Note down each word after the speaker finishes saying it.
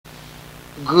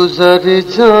گزر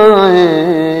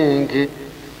جائیں گے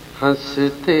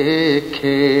ہنستے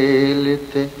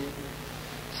کھیلتے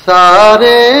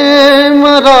سارے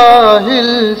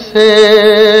مراحل سے،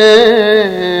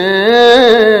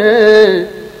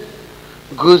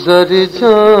 گزر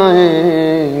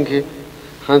جائیں گے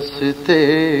ہنستے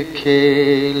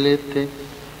کھیلتے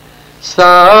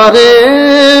سارے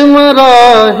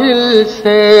مراحل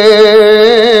سے،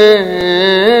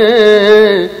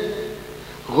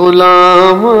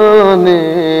 غلامان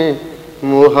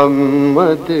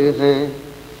محمد ہیں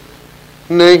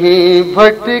نہیں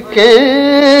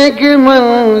بھٹکیں گے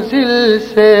منزل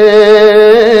سے،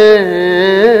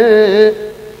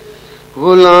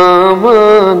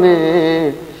 غلامان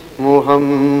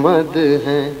محمد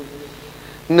ہیں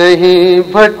نہیں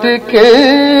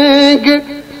بھٹکیں گے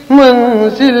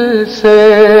منزل سے،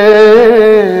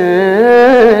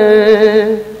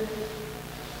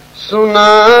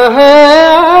 سنا ہے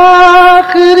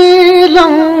آخری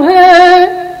لمحے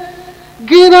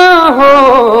گرا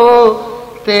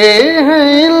ہوتے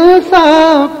ہیں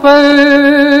انسان پر،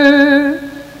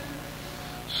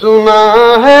 سنا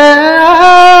ہے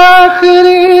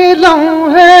آخری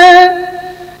لمحے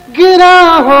گرا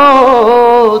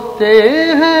ہوتے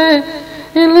ہیں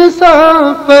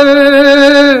انسان پر،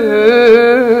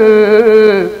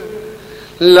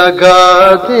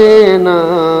 لگا دینا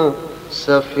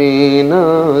سفینہ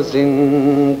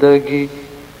زندگی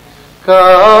کا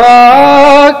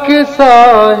کے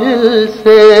ساحل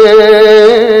سے،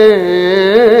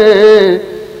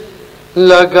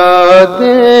 لگا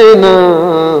دینا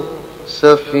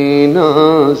سفینہ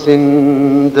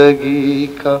زندگی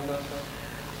کا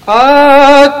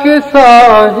آ کے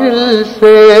ساحل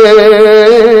سے،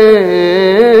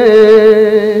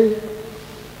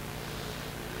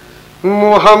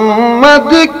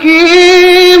 محمد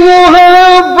کی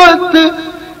محبت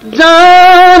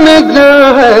جان جو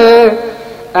ہے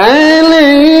اہل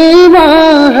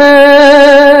ایمان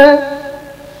ہے،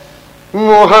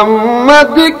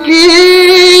 محمد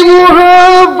کی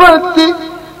محبت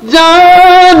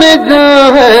جان جو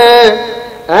ہے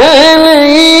اہل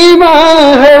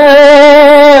ایمان ہے،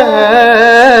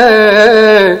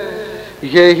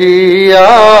 یہی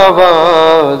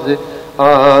آواز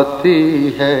آتی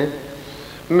ہے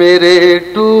میرے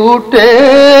ٹوٹے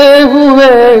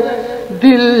ہوئے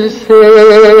دل سے،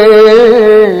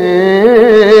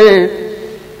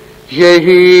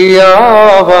 یہی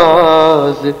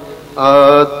آواز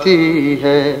آتی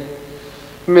ہے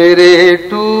میرے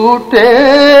ٹوٹے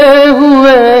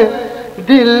ہوئے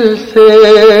دل سے،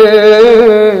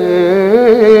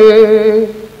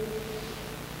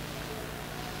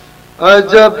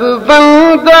 عجب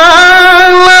بندہ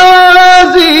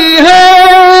نوازی ہے،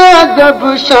 عجب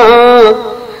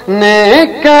شان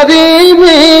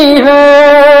کریمی ہے،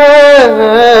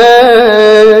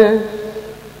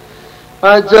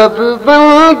 عجب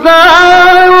بندہ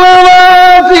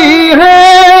نوازی ہے،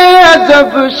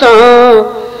 عجب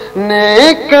شان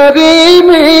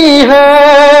کریمی ہے،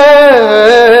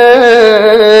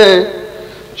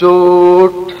 جو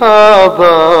اٹھا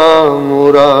با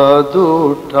مراد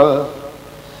اٹھا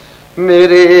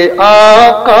میرے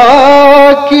آقا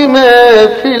کی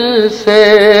محفل سے،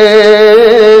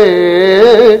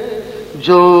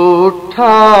 جو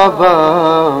اٹھا با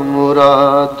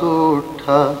مراد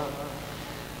اٹھا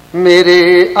میرے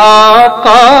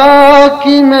آقا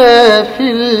کی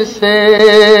محفل سے،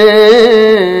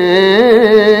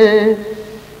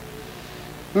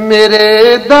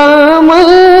 میرے دامن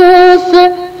سے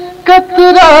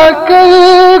کترا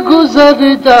کر گزر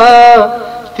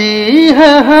جاتی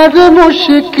ہے ہر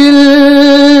مشکل،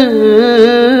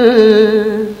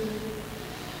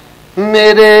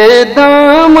 میرے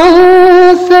دامن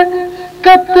سے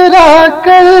کترا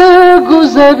کر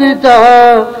گزر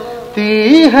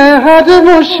جاتی ہے ہر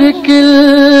مشکل،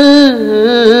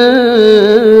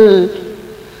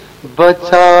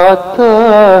 بچاتا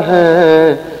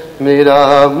ہے میرا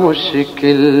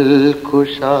مشکل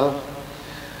کشا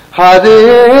ہر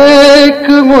ایک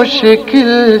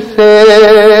مشکل سے،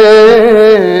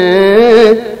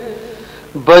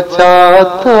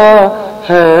 بچاتا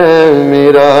ہے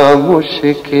میرا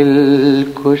مشکل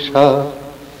کشا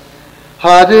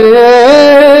ہر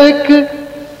ایک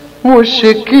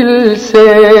مشکل سے،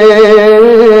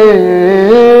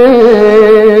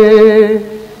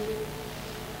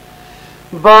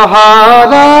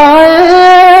 بہار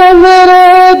آئے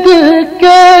میرے دل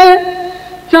کے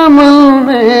چمن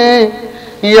میں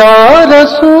یا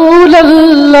رسول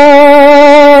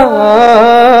اللہ،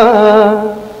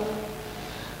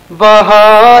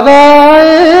 بہار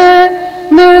آئے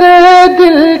میرے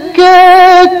دل کے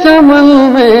چمن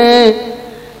میں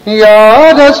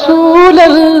یا رسول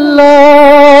اللہ،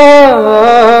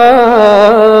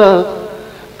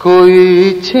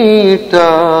 کوئی چھینٹا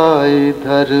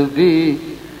ادھر بھی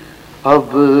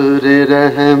ابر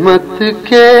رحمت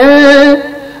کے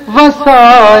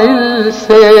وسائل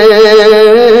سے،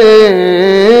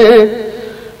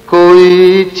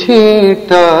 کوئی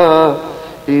چھینٹا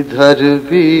ادھر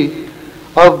بھی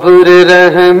ابر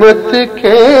رحمت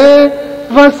کے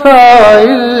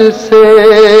وسائل سے،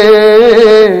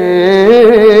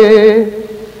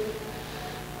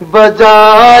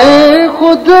 بجائے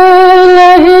خود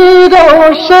نہیں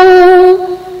روشن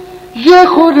یہ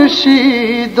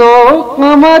خورشید و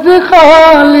قمر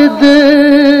خالد،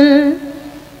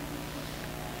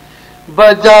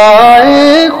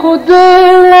 بجائے خود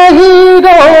نہیں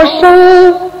روشن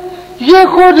یہ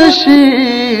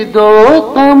خورشید و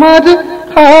قمر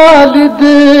خالد،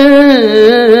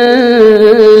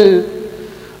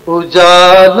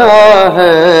 اجالا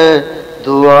ہے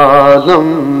دو عالم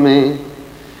میں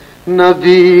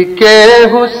نبی کے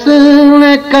حسن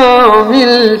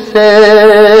کامل سے،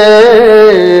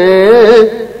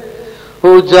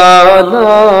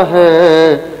 اجالا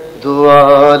ہے دو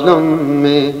عالم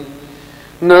میں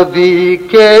نبی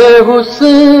کے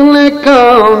حسن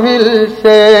کامل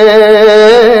سے،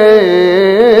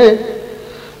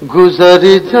 گزر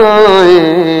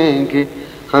جائیں گے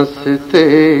ہنستے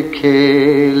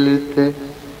کھیلتے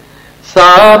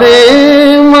سارے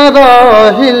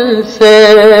مراحل سے،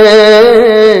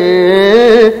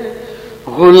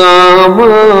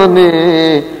 غلامان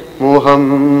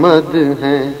محمد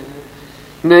ہیں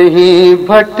نہیں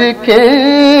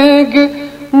بھٹکیں گے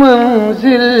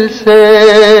منزل سے،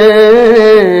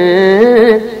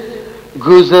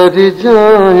 گزر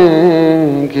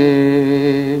جائیں گے